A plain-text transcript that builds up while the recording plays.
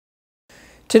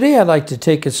Today I'd like to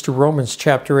take us to Romans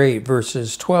chapter 8,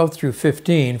 verses 12 through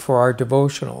 15 for our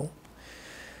devotional.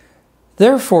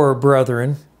 Therefore,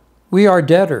 brethren, we are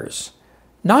debtors,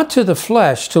 not to the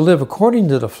flesh, to live according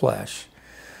to the flesh.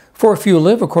 For if you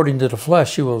live according to the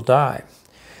flesh, you will die.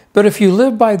 But if you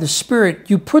live by the Spirit,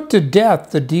 you put to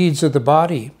death the deeds of the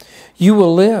body. You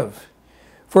will live.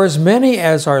 For as many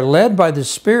as are led by the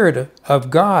Spirit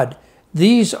of God,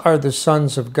 these are the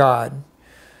sons of God.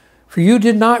 For you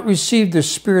did not receive the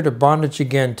spirit of bondage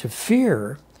again to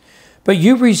fear, but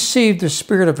you received the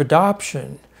spirit of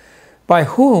adoption, by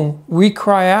whom we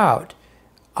cry out,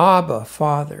 Abba,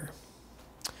 Father.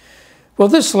 Well,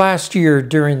 this last year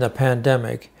during the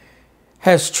pandemic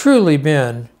has truly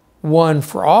been one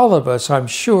for all of us, I'm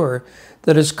sure,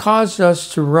 that has caused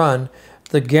us to run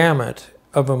the gamut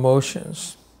of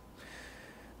emotions.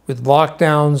 With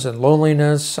lockdowns and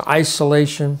loneliness,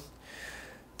 isolation,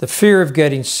 the fear of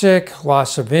getting sick,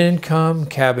 loss of income,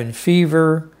 cabin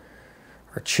fever,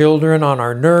 our children on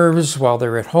our nerves while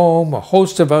they're at home, a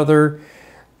host of other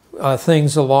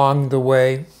things along the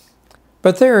way.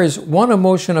 But there is one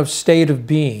emotion of state of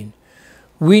being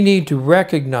we need to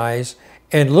recognize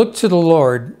and look to the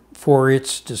Lord for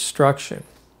its destruction.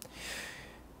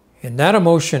 And that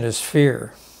emotion is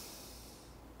fear.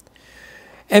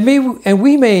 And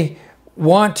we may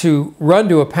want to run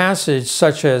to a passage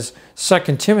such as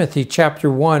 2 Timothy chapter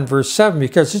 1, verse 7,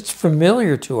 because it's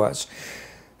familiar to us.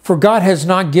 For God has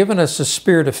not given us a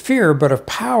spirit of fear, but of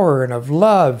power and of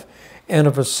love and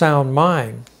of a sound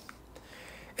mind.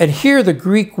 And here the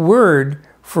Greek word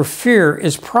for fear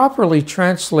is properly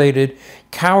translated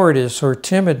cowardice or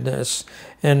timidness.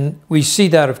 And we see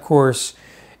that, of course,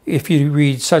 if you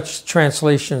read such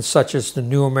translations such as the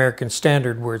New American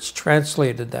Standard, where it's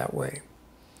translated that way.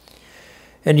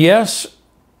 And yes,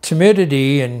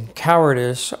 timidity and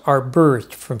cowardice are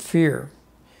birthed from fear,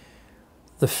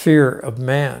 the fear of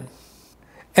man.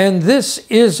 And this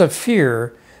is a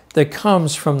fear that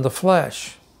comes from the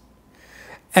flesh.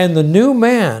 And the new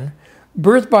man,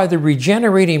 birthed by the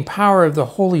regenerating power of the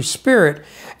Holy Spirit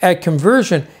at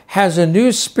conversion, has a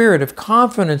new spirit of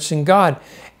confidence in God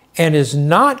and is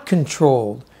not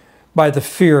controlled by the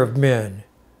fear of men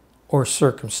or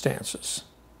circumstances.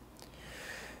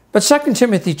 But 2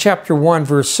 Timothy chapter 1,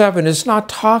 verse 7 is not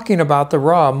talking about the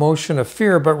raw emotion of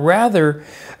fear, but rather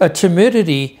a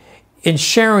timidity in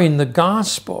sharing the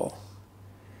gospel.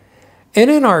 And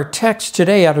in our text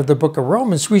today out of the book of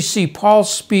Romans, we see Paul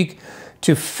speak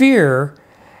to fear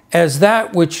as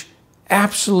that which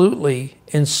absolutely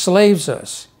enslaves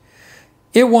us.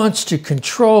 It wants to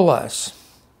control us.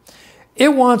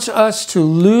 It wants us to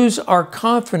lose our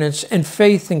confidence and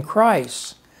faith in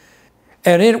Christ.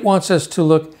 And it wants us to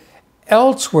look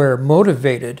elsewhere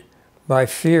motivated by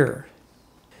fear.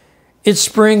 It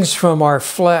springs from our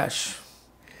flesh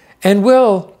and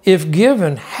will, if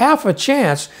given half a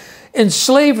chance,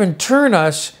 enslave and turn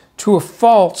us to a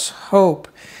false hope.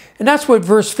 And that's what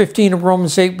verse 15 of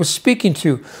Romans 8 was speaking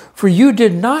to. For you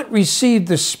did not receive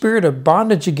the spirit of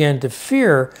bondage again to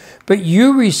fear, but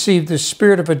you received the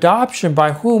spirit of adoption,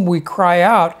 by whom we cry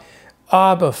out,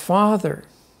 Abba, Father.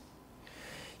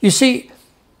 You see,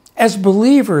 as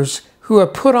believers who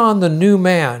have put on the new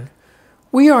man,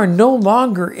 we are no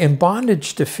longer in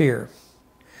bondage to fear.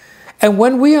 And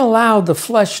when we allow the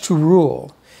flesh to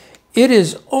rule, it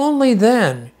is only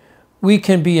then we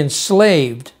can be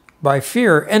enslaved by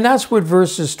fear. And that's what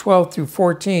verses 12 through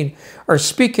 14 are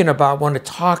speaking about when it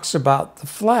talks about the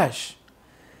flesh.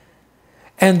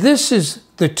 And this is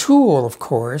the tool, of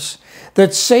course,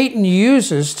 that Satan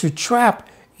uses to trap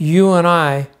you and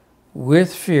I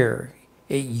with fear.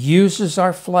 It uses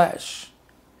our flesh.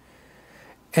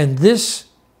 And this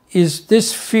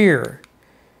fear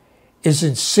is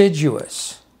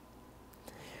insidious.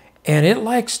 And it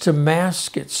likes to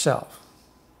mask itself.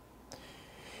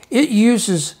 It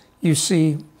uses, you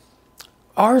see,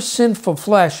 our sinful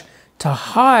flesh to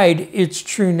hide its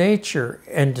true nature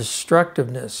and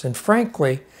destructiveness. And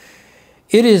frankly,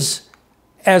 it is,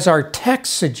 as our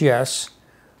text suggests,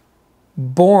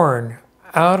 born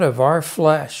out of our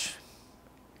flesh.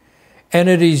 And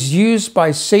it is used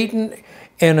by Satan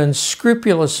and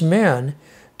unscrupulous men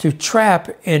to trap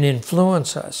and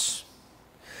influence us.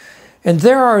 And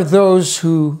there are those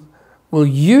who will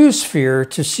use fear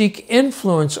to seek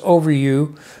influence over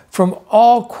you from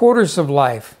all quarters of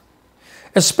life,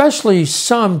 especially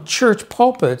some church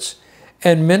pulpits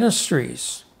and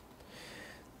ministries.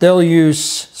 They'll use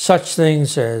such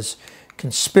things as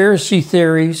conspiracy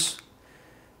theories,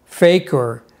 fake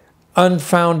or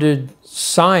unfounded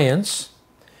science,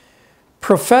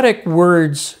 prophetic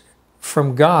words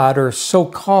from God, or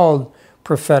so-called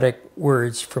prophetic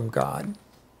words from God.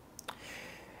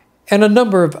 and a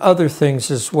number of other things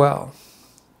as well.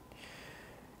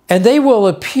 And they will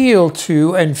appeal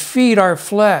to and feed our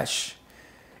flesh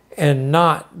and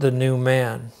not the new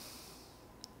man.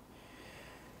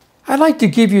 I'd like to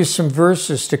give you some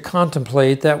verses to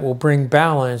contemplate that will bring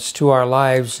balance to our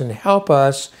lives and help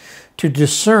us to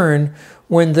discern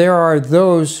when there are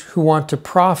those who want to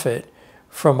profit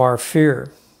from our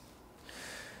fear.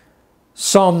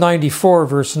 Psalm 94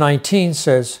 verse 19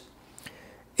 says,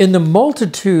 "In the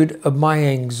multitude of my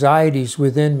anxieties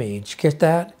within me," did you get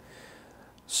that?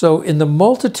 So in the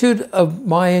multitude of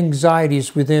my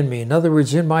anxieties within me, in other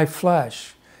words, in my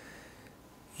flesh,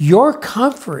 your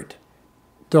comfort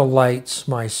delights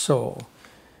my soul.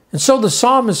 And so the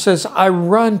psalmist says, I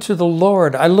run to the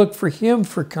Lord. I look for him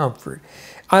for comfort.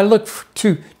 I look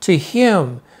to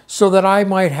him so that I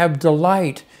might have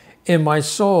delight in my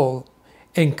soul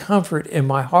and comfort in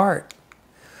my heart.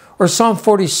 Or Psalm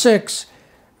 46,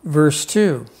 verse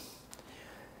 2.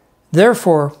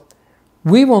 "Therefore,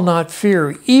 we will not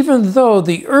fear, even though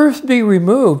the earth be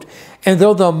removed, and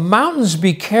though the mountains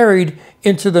be carried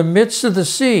into the midst of the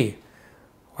sea."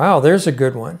 Wow, there's a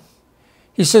good one.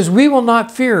 He says, we will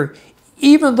not fear,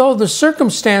 even though the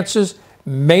circumstances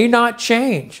may not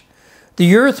change.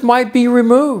 The earth might be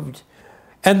removed,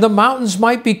 and the mountains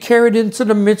might be carried into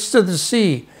the midst of the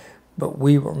sea, but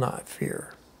we will not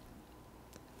fear.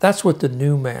 That's what the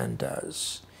new man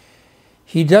does.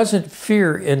 He doesn't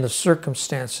fear in the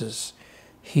circumstances.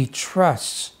 He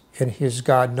trusts in his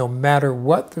God no matter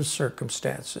what the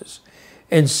circumstances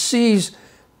and sees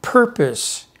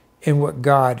purpose in what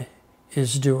God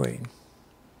is doing.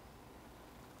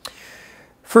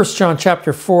 1 John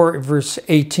chapter 4 verse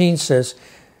 18 says,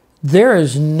 "There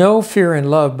is no fear in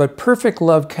love, but perfect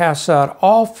love casts out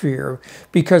all fear,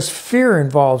 because fear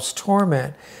involves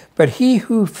torment. But he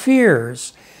who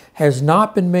fears has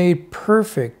not been made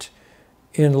perfect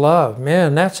in love."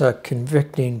 Man, that's a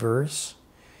convicting verse.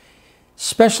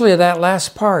 Especially that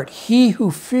last part, he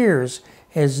who fears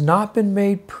has not been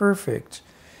made perfect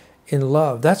in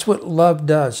love. That's what love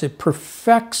does. It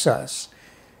perfects us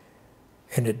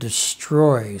and it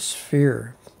destroys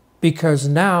fear, because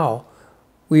now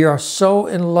we are so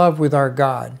in love with our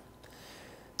God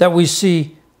that we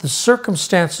see the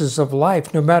circumstances of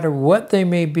life, no matter what they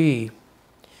may be,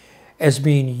 as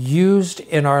being used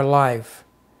in our life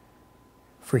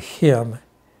for him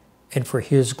and for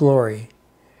his glory,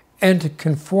 and to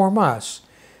conform us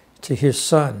to his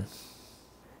Son.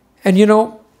 And you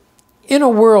know, in a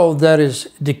world that is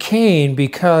decaying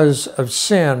because of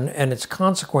sin and its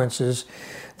consequences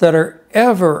that are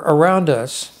ever around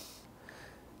us,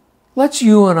 let's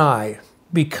you and I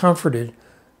be comforted,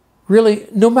 really,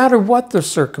 no matter what the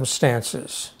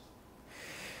circumstances.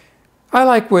 I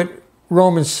like what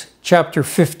Romans chapter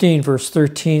 15, verse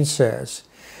 13 says.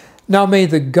 "Now may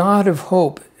the God of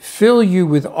hope fill you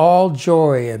with all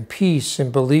joy and peace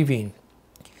in believing,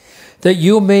 that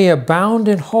you may abound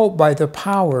in hope by the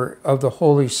power of the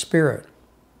Holy Spirit."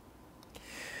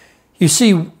 You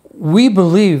see, we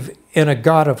believe in a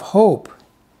God of hope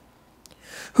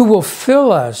who will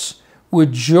fill us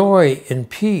with joy and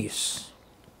peace,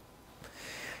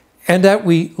 and that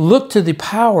we look to the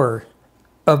power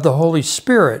of the Holy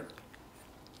Spirit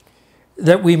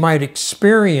that we might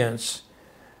experience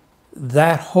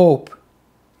that hope,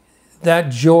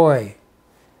 that joy,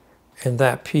 and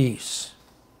that peace.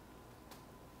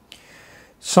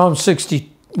 Psalm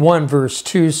 61 verse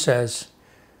 2 says,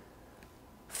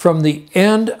 "From the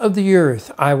end of the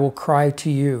earth I will cry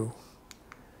to you.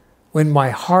 When my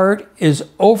heart is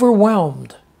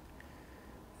overwhelmed,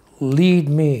 lead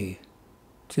me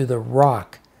to the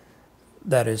rock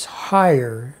that is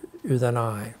higher than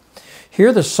I."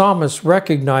 Here the psalmist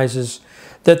recognizes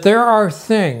that there are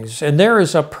things and there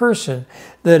is a person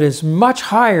that is much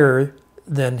higher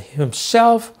than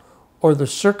himself or the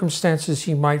circumstances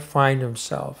he might find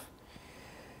himself.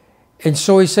 And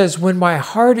so he says, when my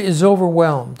heart is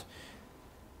overwhelmed,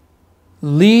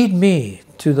 lead me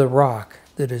to the rock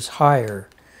that is higher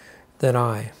than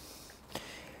I.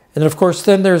 And of course,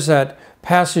 then there's that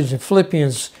passage in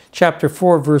Philippians chapter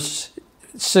 4, verse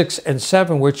 6 and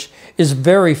 7, which is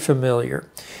very familiar.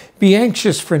 "Be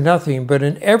anxious for nothing, but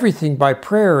in everything by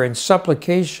prayer and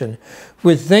supplication,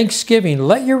 with thanksgiving,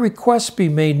 let your requests be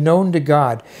made known to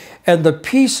God, and the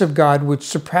peace of God, which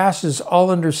surpasses all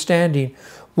understanding,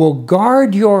 will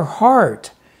guard your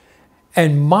heart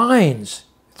and minds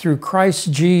through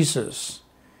Christ Jesus."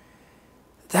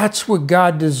 That's what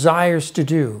God desires to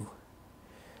do.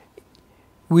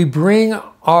 We bring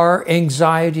our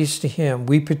anxieties to him,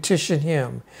 we petition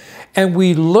him, and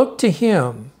we look to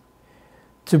him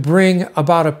to bring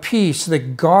about a peace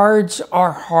that guards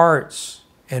our hearts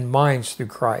and minds through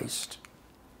Christ.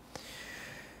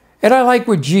 And I like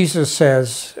what Jesus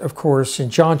says, of course, in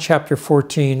John chapter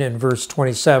 14 and verse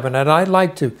 27. And I'd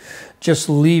like to just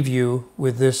leave you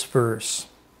with this verse.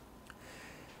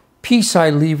 Peace I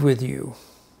leave with you.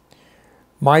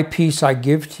 My peace I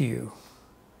give to you.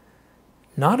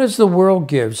 Not as the world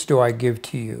gives do I give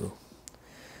to you.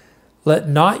 Let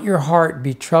not your heart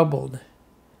be troubled,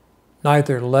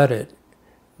 neither let it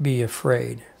be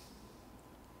afraid.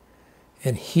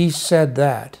 And he said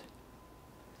that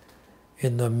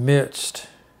in the midst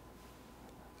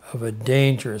of a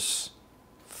dangerous,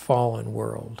 fallen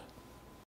world.